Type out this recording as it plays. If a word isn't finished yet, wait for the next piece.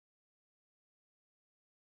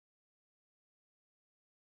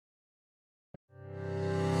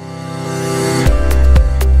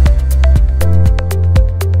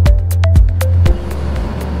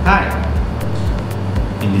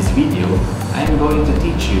I'm going to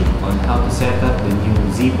teach you on how to set up the new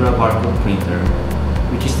Zebra barcode printer,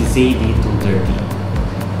 which is the ZD230.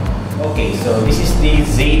 Okay, so this is the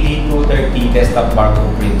ZD230 desktop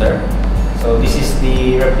barcode printer. So this is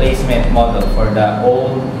the replacement model for the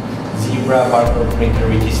old Zebra barcode printer,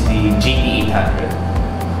 which is the GT800.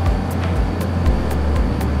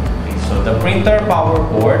 Okay, so the printer power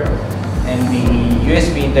board and the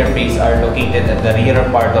USB interface are located at the rear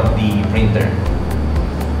part of the printer.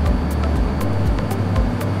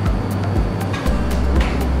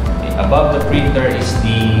 Okay, above the printer is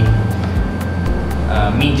the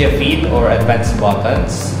media feed or advanced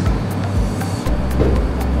buttons.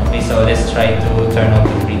 Okay, so let's try to turn on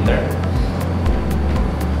the printer.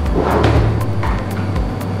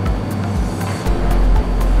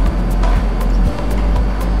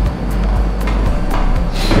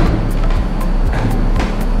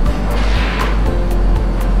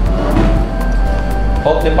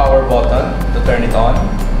 Hold the power button to turn it on.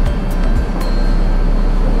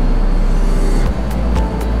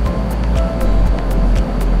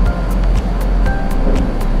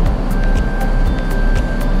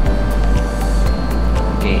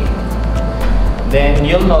 Okay. Then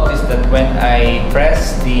you'll notice that when I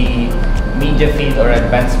press the media feed or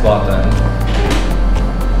advanced button,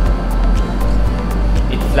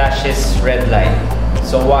 it flashes red light.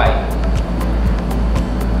 So why?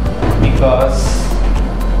 Because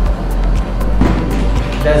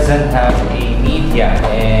doesn't have a media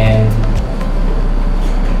and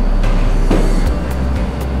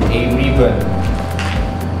a ribbon.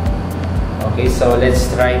 Okay, so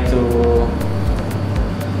let's try to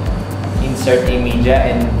insert a media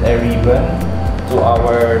and a ribbon to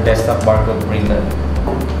our desktop barcode printer.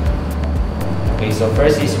 Okay, so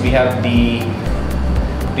first is we have the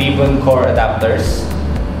ribbon core adapters.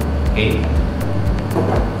 Okay.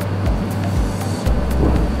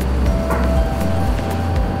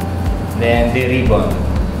 Then the ribbon.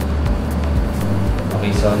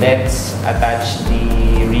 Okay, so let's attach the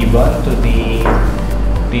ribbon to the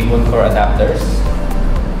ribbon core adapters.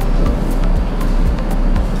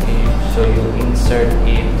 Okay, so you insert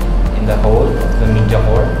it in the hole of the media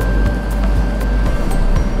core.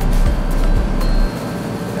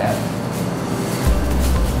 That.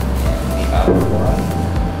 And the other one.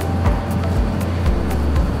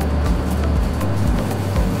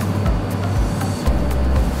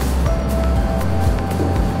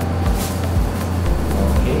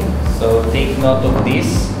 So take note of this.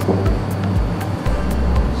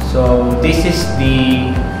 So this is the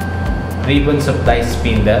ribbon supply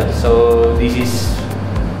spindle. So this is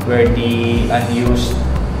where the unused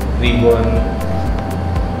ribbon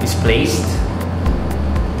is placed.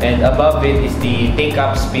 And above it is the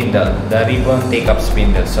take-up spindle, the ribbon take-up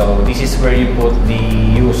spindle. So this is where you put the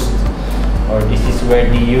used, or this is where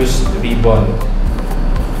the used ribbon.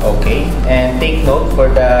 Okay, and take note for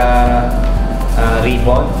the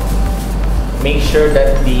ribbon. Make sure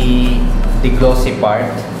that the glossy part,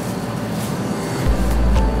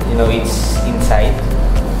 it's inside.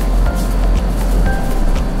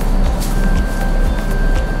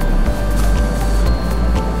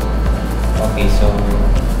 Okay, so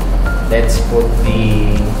let's put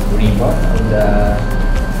the ribbon on the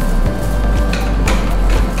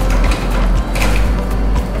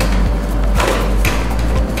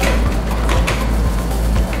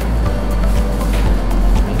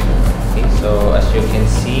So as you can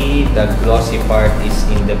see, the glossy part is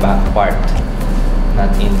in the back part,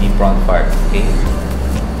 not in the front part. Okay.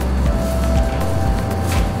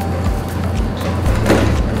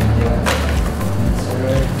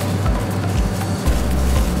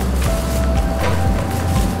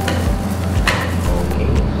 Okay.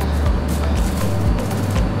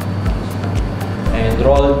 And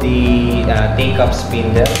roll the take-up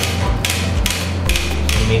spindle.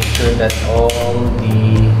 Make sure that all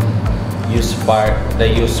the used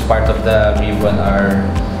part of the ribbon are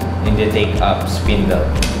in the take-up spindle.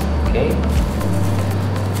 Okay.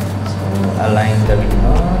 So align the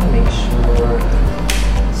ribbon, make sure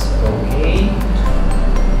it's okay.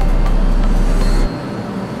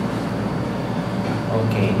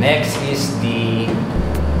 Okay. Next is the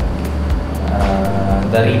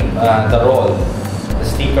roll, the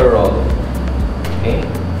sticker roll. Okay.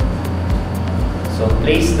 So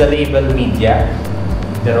place the label media,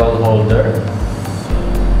 the roll holder.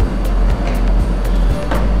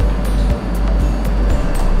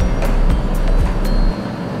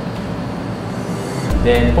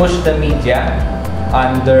 Then push the media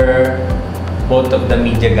under both of the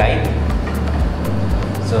media guide.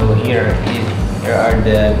 So here are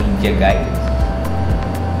the media guides.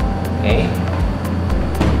 Okay.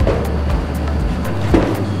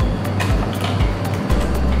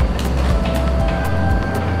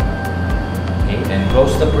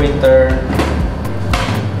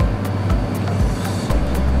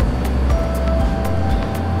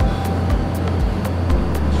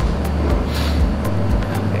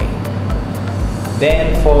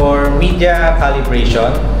 Then for media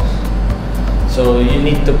calibration, so you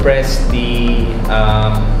need to press the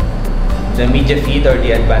media feed or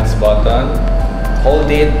the advanced button,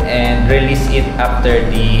 hold it and release it after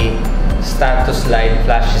the status light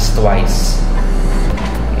flashes twice.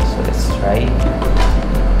 Okay, so let's try.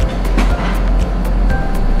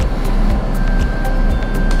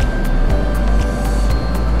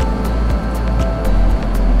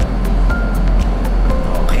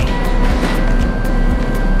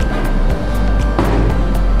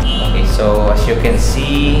 So as you can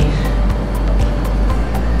see,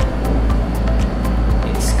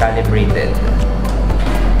 it's calibrated.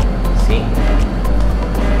 See?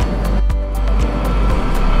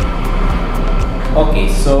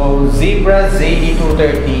 Okay, so Zebra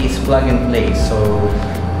ZD230 is plug and play. So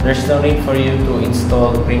there's no need for you to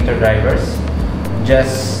install printer drivers.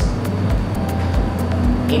 Just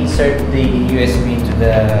insert the USB to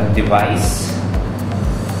the device.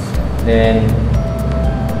 Then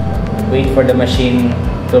wait for the machine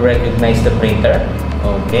to recognize the printer.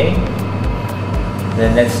 Okay.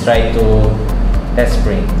 Then let's try to test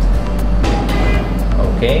print.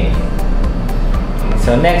 Okay.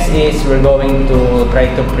 So next is we're going to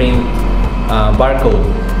try to print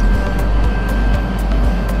barcode.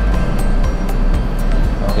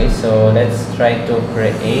 Okay, so let's try to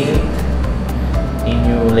create a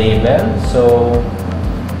new label. So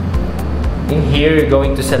in here, you're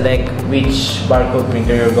going to select which barcode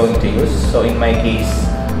printer you're going to use. So in my case,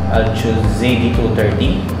 I'll choose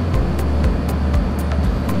ZD230.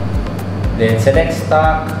 Then select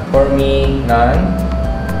stock, for me, none.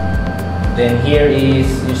 Then here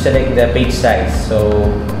is, you select the page size.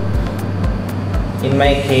 So in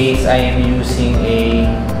my case, I am using a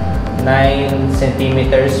 9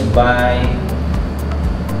 centimeters by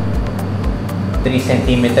 3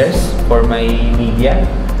 centimeters for my media.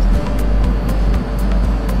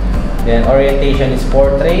 Then orientation is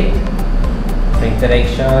portrait. Print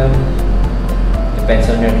direction depends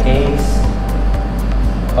on your case.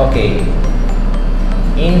 Okay.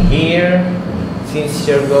 In here, since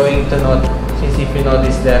if you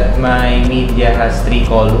notice that my media has 3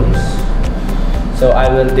 columns, so I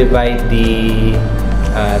will divide the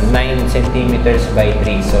 9 centimeters by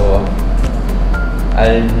 3. So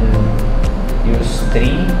I'll use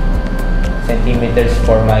 3 centimeters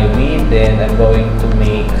for my width. Then I'm going to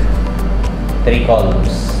make 3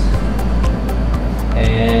 columns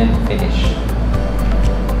and finish.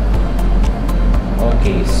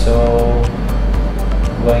 Okay, so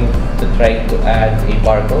I'm going to try to add a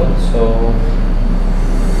barcode. So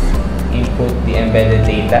input the embedded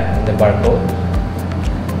data in the barcode,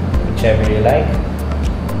 whichever you like.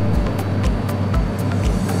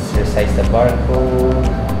 Let's resize the barcode.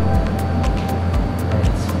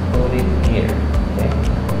 Let's put it here. Okay.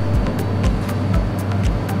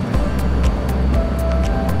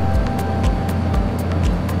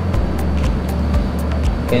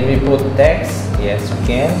 Can we put text? Yes, we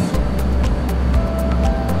can.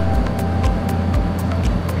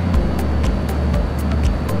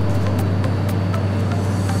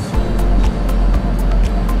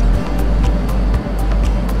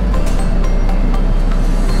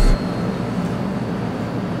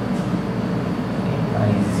 My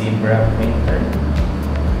Zebra printer.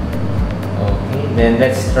 Okay, then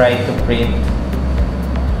let's try to print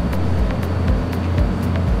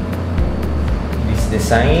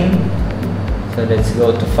design. So let's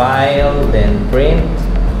go to file, then print.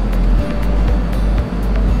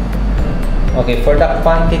 Okay, for the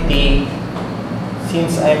quantity,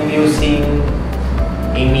 since I'm using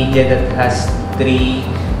a media that has 3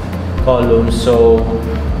 columns, so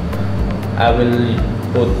I will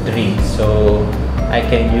put 3, so I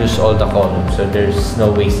can use all the columns, so there's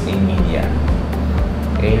no waste in media.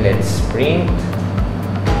 Okay, let's print.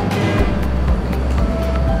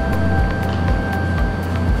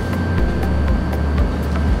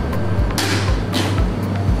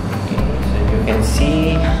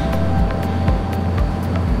 See,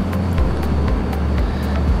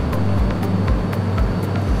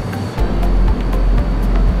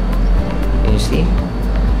 can you see?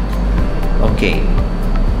 Okay.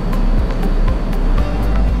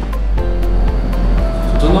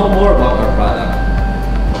 To know more about our product,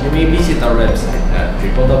 you may visit our website at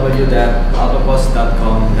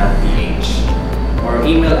www.autopost.com.ph or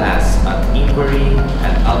email us at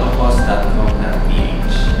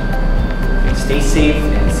inquiry@autopost.com.ph. Stay safe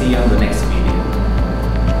and see you on the next one.